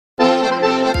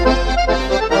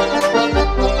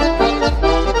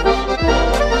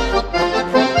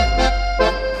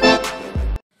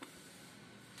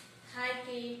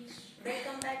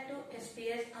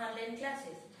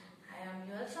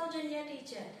your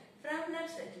teacher from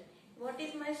nursery. What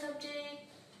is my subject?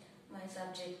 My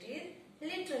subject is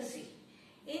literacy.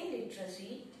 In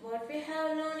literacy, what we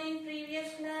have learned in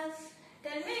previous class?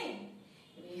 Tell me.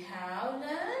 We have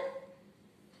learned.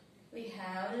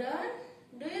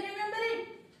 Do you remember it?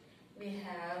 We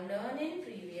have learned in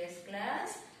previous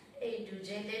class A to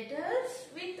Z letters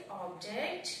with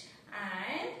object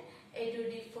and A to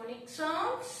D phonic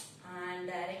sounds and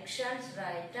directions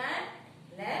right and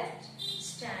left,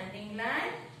 standing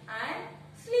line and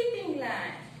sleeping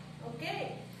line.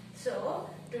 Okay. So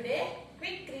today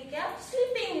quick recap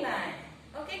sleeping line.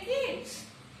 Okay kids.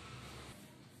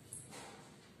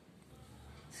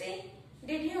 See,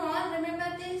 did you all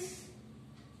remember this?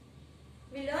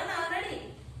 We learned already.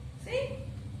 See,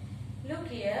 look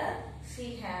here.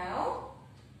 See how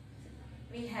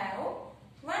we have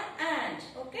one ant.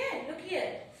 Okay, look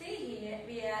here. See here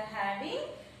we are having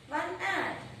one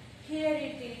ant. Here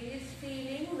it is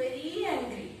feeling very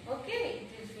angry. Okay,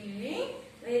 it is feeling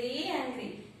very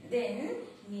angry. Then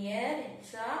near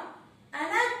it's an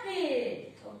apple.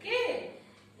 Okay,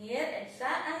 here it's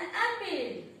an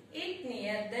apple. It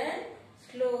near then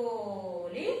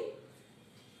slowly.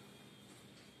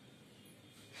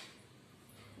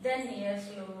 Then here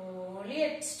slowly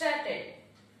it started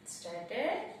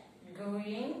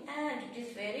going, and it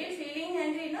is very feeling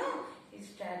angry, no? It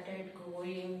started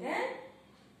going then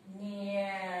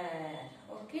near.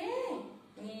 Okay,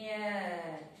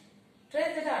 near.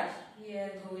 Trace the dots.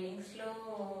 Here going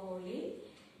slowly,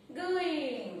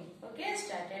 going. Okay,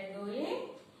 started going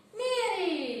near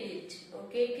it.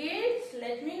 Okay kids,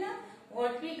 let me know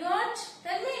what we got.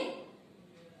 Tell me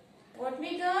what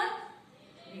we got.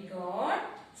 We got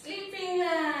sleeping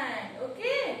line.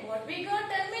 Okay, what we got?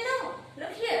 Tell me now.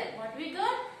 Look here. What we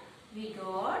got? We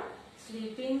got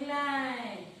sleeping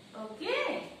line.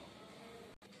 Okay.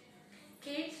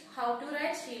 Kids, how to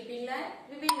write sleeping line?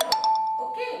 We will learn.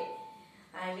 Okay.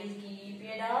 I will keep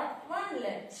a dot one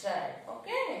left side.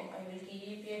 Okay. I will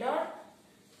keep a dot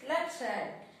left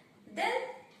side. Then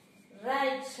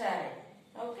right side.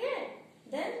 Okay.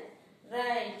 Then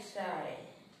right side.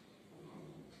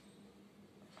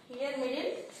 Here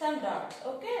middle some dots.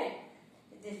 Okay.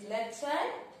 This left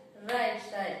side, right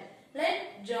side.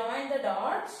 Let's join the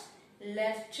dots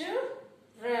left to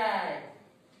right.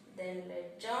 Then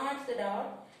let's join the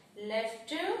dot left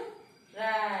to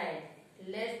right.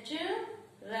 Left to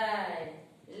right.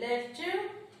 Left to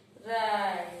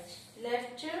right.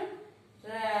 Left to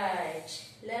right.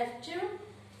 Left to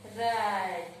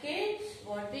right. Kids,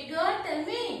 what we got? Tell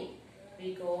me.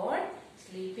 We got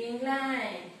sleeping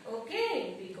line.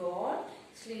 Okay, we got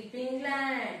sleeping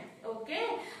line.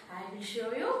 Okay, I will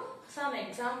show you some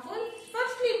examples for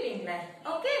sleeping line.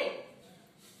 Okay,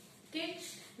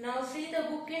 kids, now see the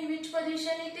book in which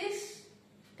position it is.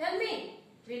 Tell me.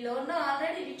 We learned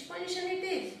already which position it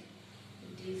is.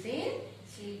 It is in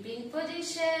sleeping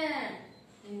position.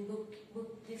 In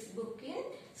this book in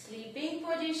sleeping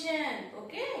position.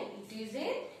 Okay, it is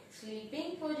in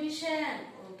sleeping position.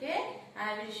 Okay,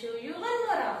 I will show you one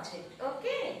more object.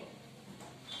 Okay,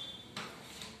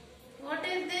 what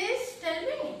is this? Tell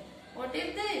me. What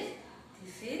is this?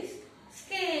 This is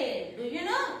scale. Do you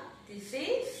know? This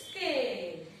is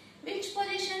scale. Which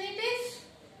position it is?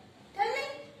 Tell me.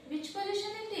 Which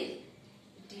position it is?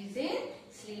 It is in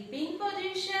sleeping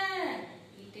position.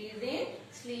 It is in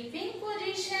sleeping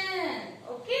position.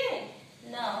 Okay.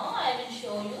 Now I will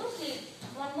show you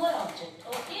one more object.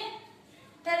 Okay.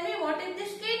 Tell me what is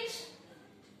this kids?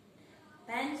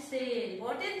 Pencil.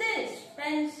 What is this?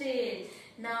 Pencil.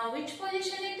 Now which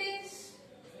position it is?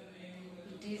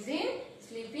 It is in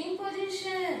sleeping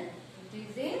position. It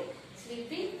is in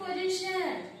sleeping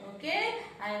position. Okay.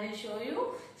 I will show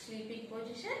you sleeping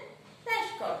position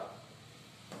flashcard.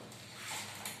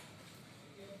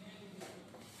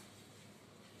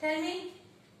 Tell me,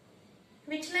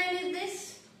 which line is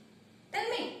this? Tell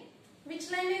me,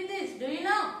 which line is this? Do you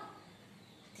know?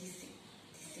 This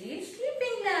is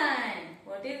sleeping line.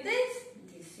 What is this?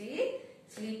 This is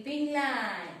sleeping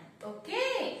line.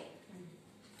 Okay.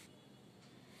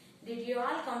 Did you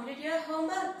all complete your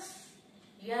homeworks?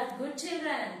 You are good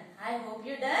children. I hope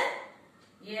you done.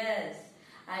 Yes.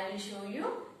 I will show you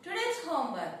today's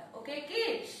homework. Okay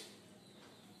kids?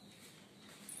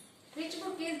 Which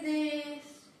book is this?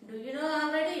 Do you know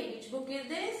already? Which book is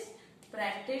this?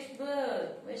 Practice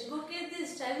book. Which book is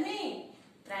this? Tell me.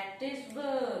 Practice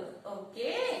book.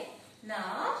 Okay.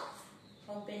 Now,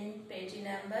 open page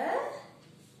number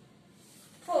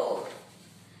 4.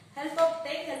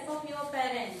 Take help of your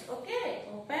parents. Okay.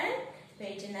 Open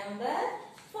page number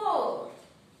 4.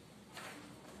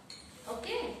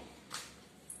 Okay.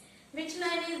 Which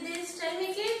line is this? Tell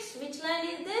me kids. Which line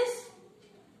is this?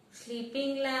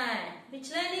 Sleeping line.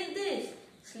 Which line is this?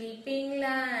 Sleeping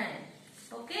line.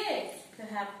 Okay. You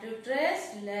have to trace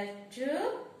left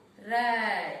to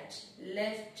right.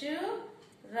 Left to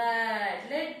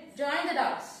right. Join the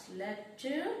dots. Left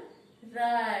to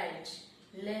right.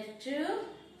 Left to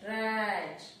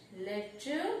right. Left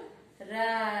to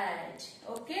right.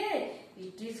 Okay.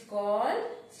 It is called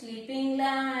sleeping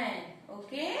line.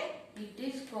 Okay. It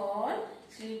is called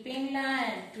sleeping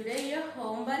line. Today your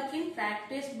homework in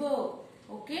practice book.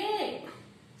 Okay.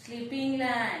 Sleeping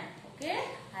line. Okay.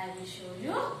 I will show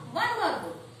you one more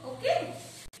book. Okay.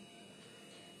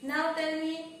 Now tell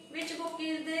me, which book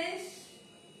is this?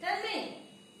 Tell me.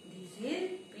 This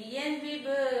is PNB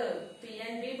book.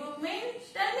 PNB book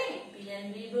means, tell me.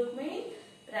 PNB book means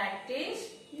practice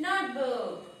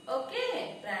notebook.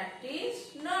 Okay.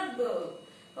 Practice notebook.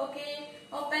 Okay.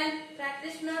 Open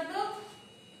practice notebook.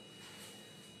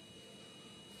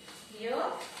 Here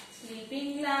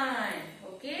sleeping line.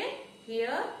 Okay.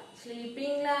 Here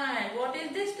sleeping line. What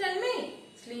is this? Tell me.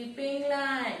 Sleeping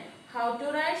line. How to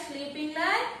write sleeping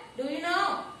line? Do you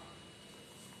know?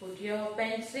 Put your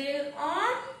pencil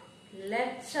on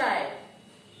left side.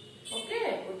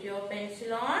 Okay. Put your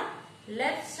pencil on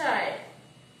left side.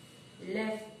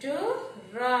 Left to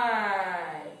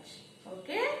right.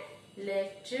 Okay.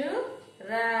 Left to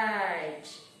right.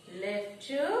 Left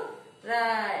to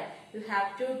right. You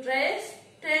have to trace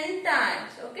 10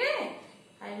 times. Okay.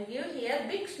 I will give here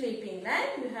big sleeping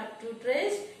line. You have to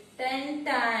trace 10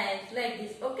 times like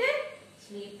this. Okay.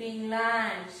 Sleeping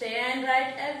line. Say and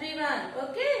write everyone.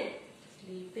 Okay.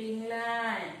 Sleeping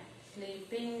line.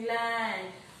 Sleeping line.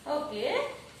 Okay.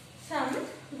 Some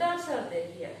dots are there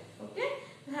here. Okay.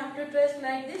 You have to trace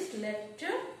like this. Left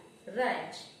to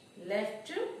right. Left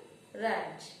to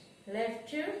right. Left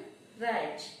to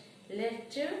right.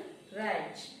 Left to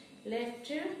right. Left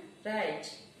to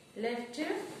right. Left to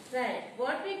right.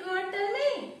 What we got? Tell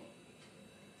me.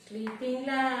 Sleeping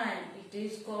line. It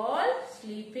is called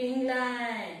sleeping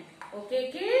line.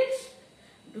 Okay kids?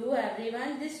 Do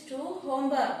everyone these two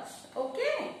homeworks.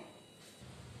 Okay?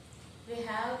 We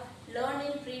have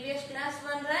learned in previous class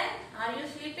one, right? Are you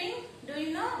sleeping? Do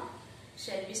you know?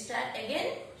 Shall we start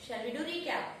again? Shall we do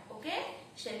recap? Okay?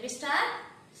 Shall we start?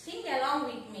 Sing along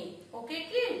with me. Okay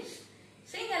kids?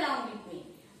 Sing along with me.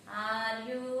 Are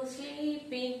you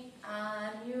sleeping?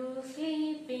 Are you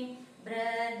sleeping?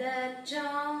 Brother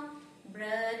John,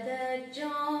 Brother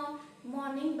John.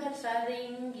 Morning bells are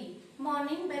ringing.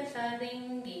 Morning bells are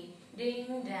ringing.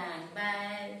 Ding dang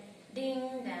bell.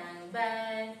 Ding dang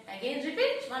bell. Again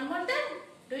repeat one more time.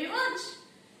 Do you want?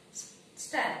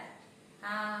 Start.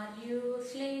 Are you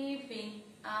sleeping?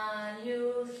 Are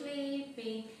you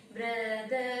sleeping?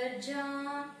 Brother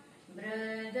John,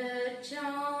 Brother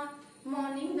John.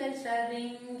 Morning bells are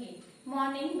ringing.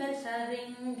 Morning bells are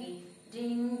ringing.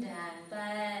 Ding dang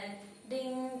bell.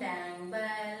 Ding dang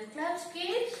bell. Claps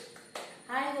kids.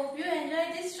 I hope you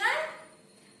enjoyed this, right?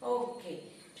 Okay.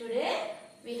 Today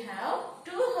we have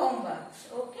two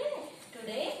homeworks. Okay.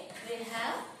 Today we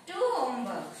have two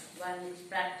homeworks. One is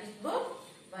practice book.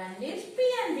 One is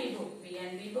PNB book.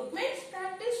 PNB book means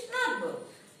practice notebook.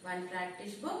 One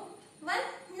practice book, one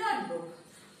notebook.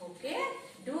 Okay.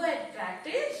 Do a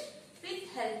practice with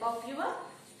help of your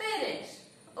parents.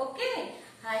 Okay.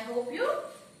 I hope you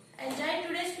enjoyed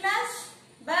today's class.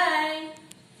 Bye.